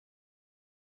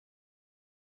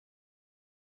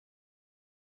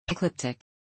Ecliptic.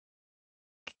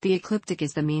 The ecliptic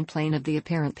is the mean plane of the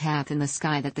apparent path in the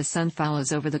sky that the Sun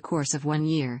follows over the course of 1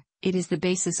 year. It is the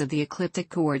basis of the ecliptic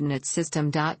coordinate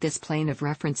system. This plane of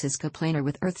reference is coplanar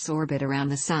with Earth's orbit around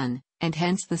the Sun, and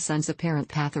hence the Sun's apparent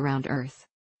path around Earth.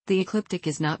 The ecliptic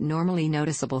is not normally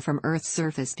noticeable from Earth's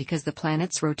surface because the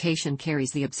planet's rotation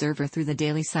carries the observer through the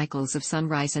daily cycles of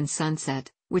sunrise and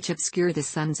sunset, which obscure the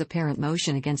Sun's apparent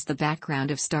motion against the background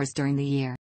of stars during the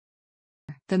year.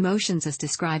 The motions as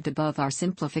described above are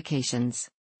simplifications.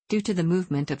 Due to the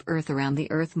movement of Earth around the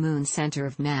Earth-Moon center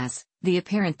of mass, the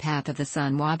apparent path of the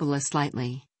Sun wobbles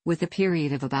slightly, with a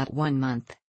period of about 1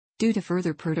 month. Due to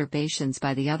further perturbations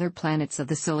by the other planets of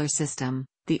the solar system,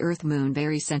 the Earth-Moon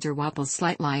barycenter wobbles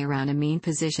slightly around a mean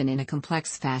position in a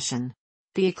complex fashion.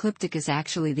 The ecliptic is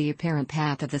actually the apparent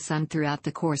path of the Sun throughout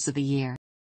the course of the year.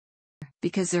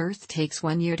 Because Earth takes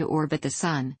 1 year to orbit the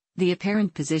Sun, the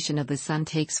apparent position of the Sun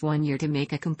takes 1 year to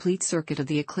make a complete circuit of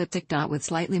the ecliptic. With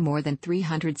slightly more than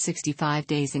 365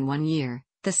 days in 1 year,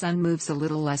 the Sun moves a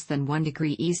little less than 1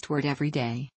 degree eastward every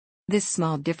day. This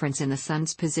small difference in the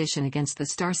Sun's position against the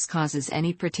stars causes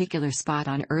any particular spot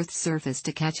on Earth's surface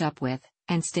to catch up with,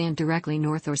 and stand directly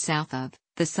north or south of,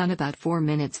 the Sun about 4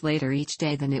 minutes later each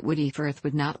day than it would if Earth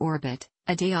would not orbit.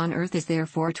 A day on Earth is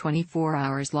therefore 24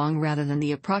 hours long rather than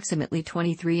the approximately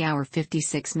 23-hour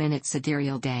 56-minute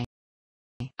sidereal day.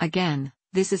 Again,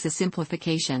 this is a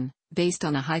simplification, based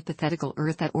on a hypothetical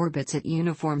Earth that orbits at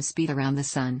uniform speed around the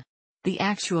Sun. The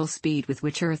actual speed with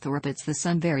which Earth orbits the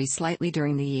Sun varies slightly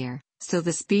during the year, so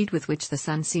the speed with which the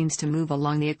Sun seems to move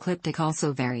along the ecliptic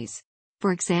also varies.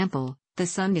 For example, the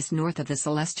Sun is north of the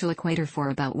celestial equator for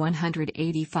about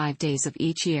 185 days of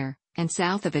each year, and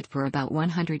south of it for about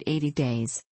 180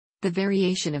 days. The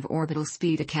variation of orbital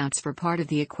speed accounts for part of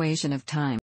the equation of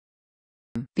time.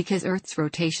 Because Earth's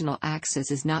rotational axis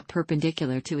is not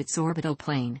perpendicular to its orbital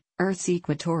plane, Earth's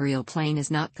equatorial plane is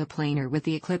not coplanar with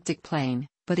the ecliptic plane,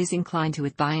 but is inclined to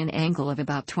it by an angle of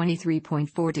about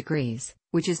 23.4 degrees,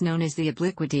 which is known as the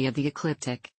obliquity of the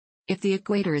ecliptic. If the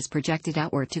equator is projected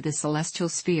outward to the celestial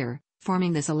sphere,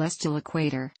 forming the celestial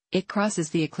equator, it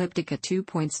crosses the ecliptic at 2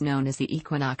 points known as the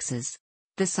equinoxes.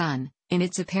 The Sun, in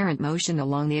its apparent motion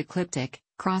along the ecliptic,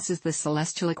 crosses the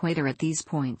celestial equator at these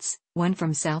points, one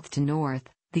from south to north,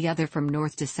 the other from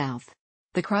north to south.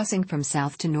 The crossing from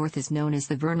south to north is known as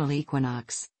the vernal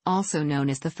equinox, also known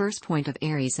as the first point of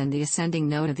Aries and the ascending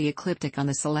node of the ecliptic on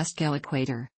the celestial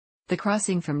equator. The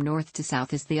crossing from north to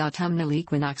south is the autumnal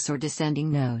equinox or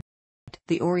descending node.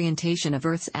 The orientation of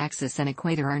Earth's axis and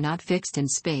equator are not fixed in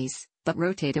space, but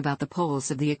rotate about the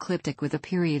poles of the ecliptic with a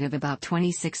period of about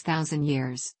 26,000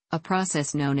 years, a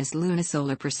process known as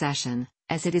lunisolar precession,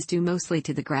 as it is due mostly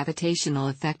to the gravitational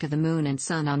effect of the Moon and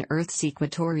Sun on Earth's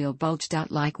equatorial bulge.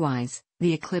 Likewise,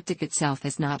 the ecliptic itself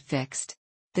is not fixed.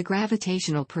 The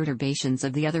gravitational perturbations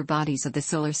of the other bodies of the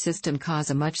solar system cause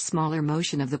a much smaller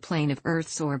motion of the plane of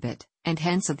Earth's orbit, and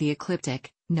hence of the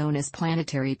ecliptic, known as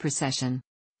planetary precession.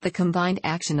 The combined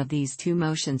action of these two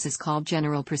motions is called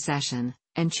general precession,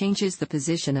 and changes the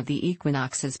position of the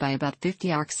equinoxes by about 50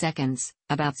 arcseconds,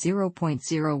 about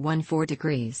 0.014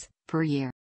 degrees, per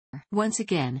year. Once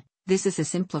again, this is a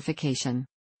simplification.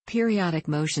 Periodic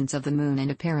motions of the Moon and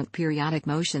apparent periodic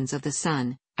motions of the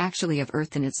Sun, actually of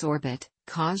Earth in its orbit,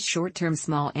 cause short-term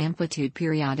small amplitude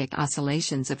periodic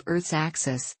oscillations of Earth's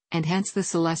axis, and hence the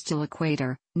celestial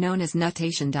equator, known as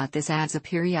nutation. This adds a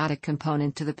periodic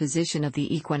component to the position of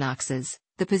the equinoxes.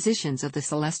 The positions of the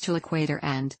celestial equator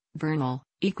and vernal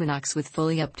equinox with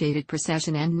fully updated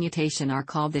precession and nutation are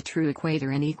called the true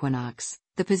equator and equinox.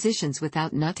 The positions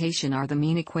without nutation are the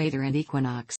mean equator and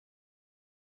equinox.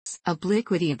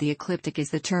 Obliquity of the ecliptic is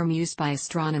the term used by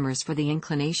astronomers for the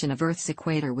inclination of Earth's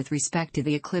equator with respect to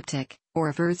the ecliptic, or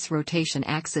of Earth's rotation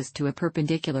axis to a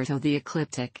perpendicular to the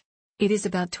ecliptic. It is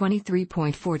about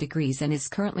 23.4 degrees and is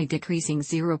currently decreasing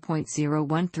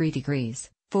 0.013 degrees,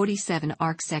 47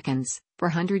 arcseconds, per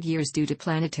 100 years due to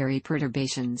planetary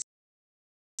perturbations.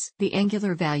 The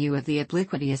angular value of the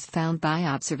obliquity is found by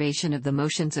observation of the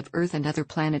motions of Earth and other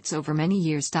planets over many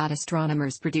years.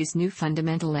 Astronomers produce new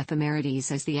fundamental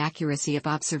ephemerides as the accuracy of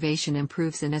observation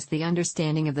improves and as the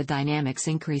understanding of the dynamics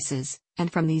increases,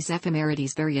 and from these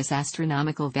ephemerides various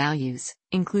astronomical values,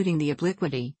 including the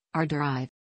obliquity, are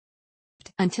derived.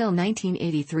 Until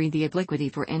 1983 the obliquity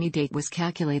for any date was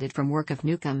calculated from work of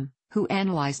Newcomb, who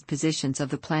analyzed positions of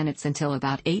the planets until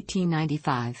about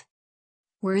 1895.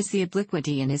 Whereas the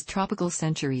obliquity in his tropical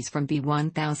centuries from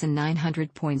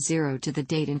B1900.0 to the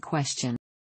date in question.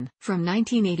 From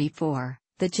 1984,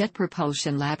 the Jet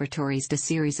Propulsion Laboratories'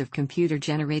 series of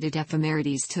computer-generated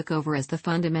ephemerides took over as the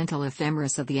fundamental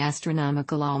ephemeris of the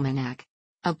astronomical almanac.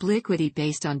 Obliquity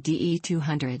based on DE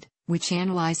 200, which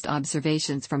analyzed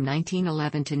observations from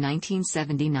 1911 to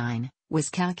 1979, was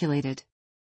calculated.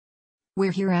 Where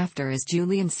hereafter is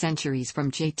Julian centuries from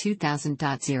J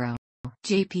 2000.0.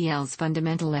 JPL's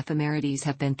fundamental ephemerides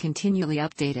have been continually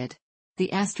updated.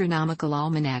 The Astronomical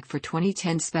Almanac for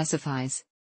 2010 specifies.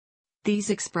 These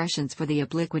expressions for the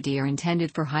obliquity are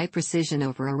intended for high precision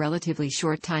over a relatively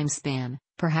short time span,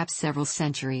 perhaps several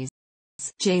centuries.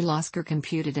 J. Losker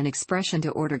computed an expression to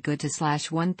order good to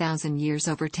 /1000 years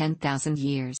over 10,000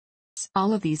 years.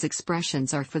 All of these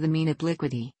expressions are for the mean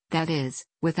obliquity, that is,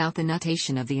 without the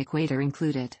notation of the equator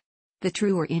included. The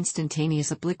true or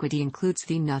instantaneous obliquity includes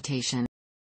the notation.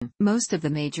 Most of the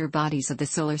major bodies of the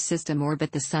solar system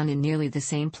orbit the Sun in nearly the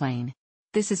same plane.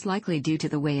 This is likely due to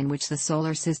the way in which the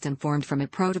solar system formed from a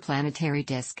protoplanetary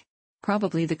disk.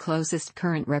 Probably the closest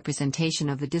current representation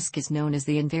of the disk is known as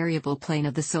the invariable plane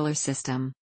of the solar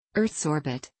system. Earth's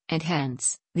orbit, and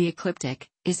hence, the ecliptic,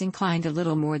 is inclined a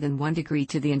little more than 1 degree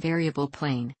to the invariable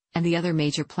plane, and the other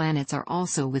major planets are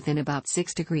also within about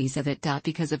 6 degrees of it.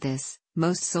 Because of this,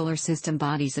 most solar system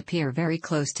bodies appear very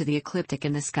close to the ecliptic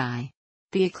in the sky.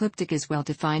 The ecliptic is well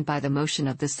defined by the motion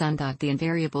of the Sun. The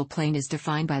invariable plane is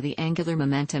defined by the angular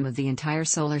momentum of the entire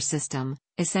solar system,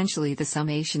 essentially the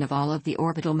summation of all of the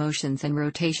orbital motions and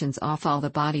rotations off all the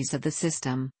bodies of the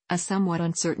system, a somewhat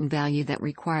uncertain value that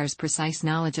requires precise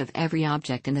knowledge of every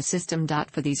object in the system.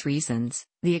 For these reasons,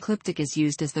 the ecliptic is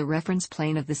used as the reference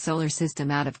plane of the solar system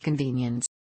out of convenience.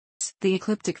 The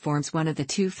ecliptic forms one of the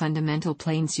two fundamental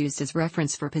planes used as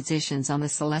reference for positions on the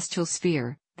celestial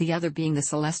sphere, the other being the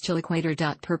celestial equator.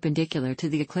 Perpendicular to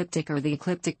the ecliptic are the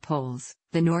ecliptic poles,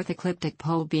 the north ecliptic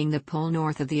pole being the pole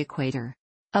north of the equator.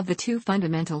 Of the two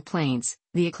fundamental planes,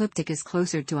 the ecliptic is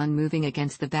closer to unmoving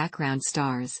against the background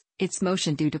stars, its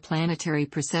motion due to planetary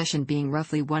precession being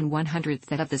roughly 1/100th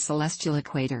that of the celestial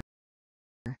equator.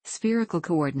 Spherical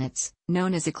coordinates,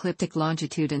 known as ecliptic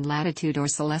longitude and latitude or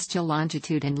celestial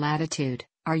longitude and latitude,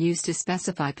 are used to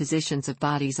specify positions of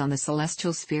bodies on the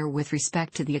celestial sphere with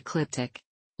respect to the ecliptic.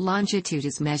 Longitude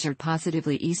is measured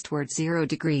positively eastward 0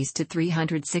 degrees to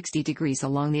 360 degrees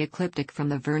along the ecliptic from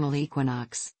the vernal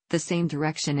equinox, the same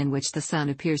direction in which the Sun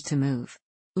appears to move.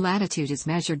 Latitude is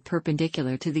measured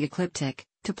perpendicular to the ecliptic,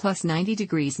 to plus 90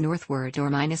 degrees northward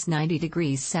or minus 90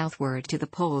 degrees southward to the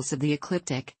poles of the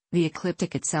ecliptic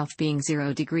itself being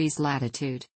 0 degrees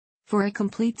latitude. For a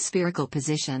complete spherical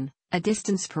position, a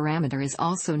distance parameter is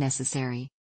also necessary.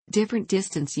 Different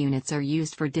distance units are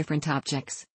used for different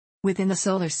objects. Within the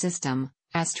solar system,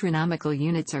 astronomical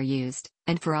units are used,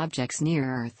 and for objects near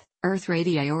Earth, Earth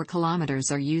radii or kilometers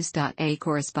are used. A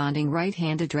corresponding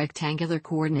right-handed rectangular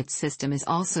coordinate system is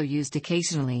also used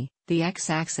occasionally. The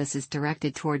x-axis is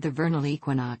directed toward the vernal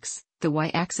equinox, the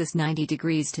y-axis 90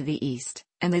 degrees to the east,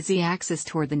 and the z-axis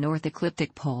toward the north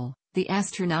ecliptic pole. The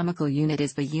astronomical unit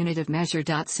is the unit of measure.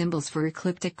 Symbols for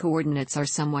ecliptic coordinates are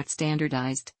somewhat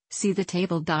standardized. See the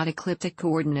table. Ecliptic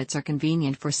coordinates are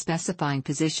convenient for specifying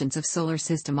positions of solar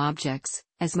system objects,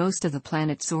 as most of the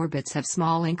planet's orbits have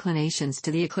small inclinations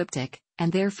to the ecliptic,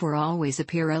 and therefore always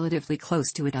appear relatively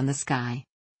close to it on the sky.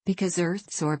 Because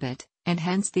Earth's orbit, and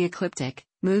hence the ecliptic,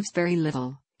 moves very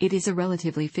little, it is a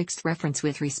relatively fixed reference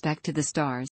with respect to the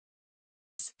stars.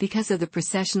 Because of the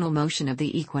precessional motion of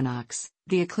the equinox,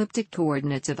 the ecliptic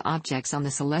coordinates of objects on the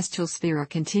celestial sphere are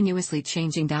continuously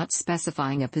changing.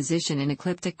 Specifying a position in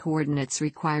ecliptic coordinates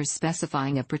requires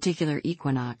specifying a particular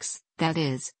equinox, that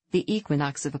is, the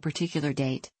equinox of a particular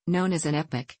date, known as an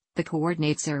epoch. The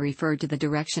coordinates are referred to the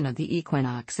direction of the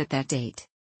equinox at that date.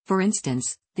 For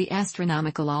instance, the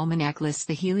Astronomical Almanac lists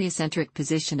the heliocentric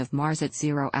position of Mars at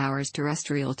 0 hours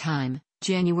terrestrial time,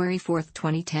 January 4,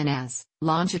 2010 as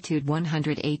longitude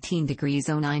 118 degrees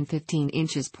 0915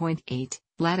 inches .8,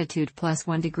 latitude plus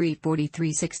 1 degree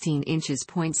 4316 inches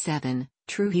 .7,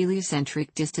 true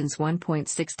heliocentric distance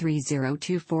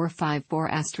 1.63024454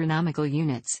 astronomical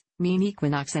units, mean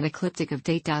equinox and ecliptic of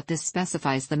date. This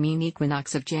specifies the mean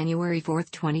equinox of January 4,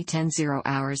 2010 0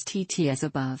 hours TT as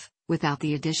above, without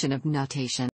the addition of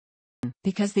notation.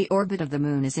 Because the orbit of the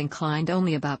Moon is inclined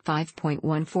only about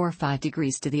 5.145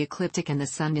 degrees to the ecliptic and the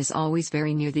Sun is always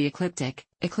very near the ecliptic,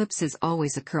 eclipses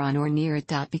always occur on or near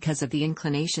it. Because of the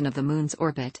inclination of the Moon's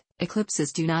orbit,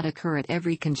 eclipses do not occur at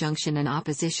every conjunction and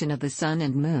opposition of the Sun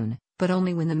and Moon, but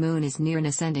only when the Moon is near an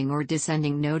ascending or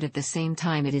descending node at the same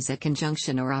time it is at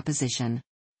conjunction or opposition.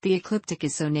 The ecliptic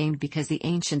is so named because the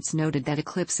ancients noted that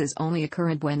eclipses only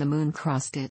occurred when the Moon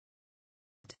crossed it.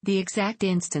 The exact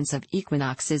instance of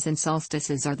equinoxes and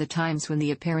solstices are the times when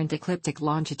the apparent ecliptic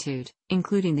longitude,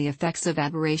 including the effects of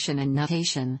aberration and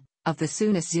nutation, of the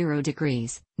Sun is 0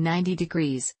 degrees, 90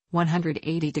 degrees,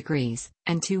 180 degrees,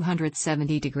 and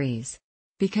 270 degrees.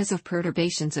 Because of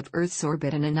perturbations of Earth's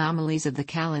orbit and anomalies of the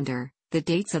calendar, the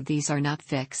dates of these are not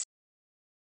fixed.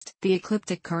 The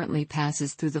ecliptic currently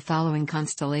passes through the following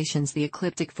constellations. The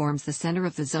ecliptic forms the center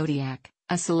of the zodiac,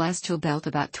 a celestial belt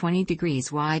about 20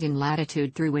 degrees wide in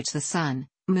latitude through which the Sun,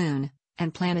 Moon,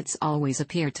 and planets always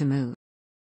appear to move.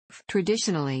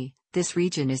 Traditionally, this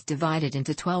region is divided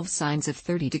into 12 signs of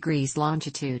 30 degrees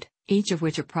longitude, each of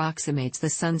which approximates the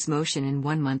Sun's motion in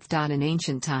 1 month. In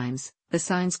ancient times, the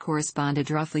signs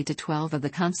corresponded roughly to 12 of the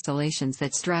constellations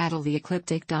that straddle the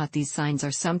ecliptic. These signs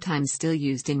are sometimes still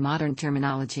used in modern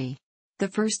terminology. The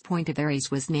first point of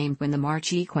Aries was named when the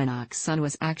March equinox Sun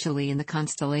was actually in the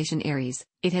constellation Aries.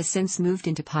 It has since moved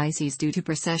into Pisces due to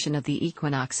precession of the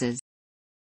equinoxes.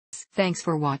 Thanks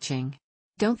for watching.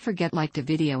 Don't forget to like the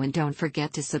video and don't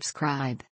forget to subscribe.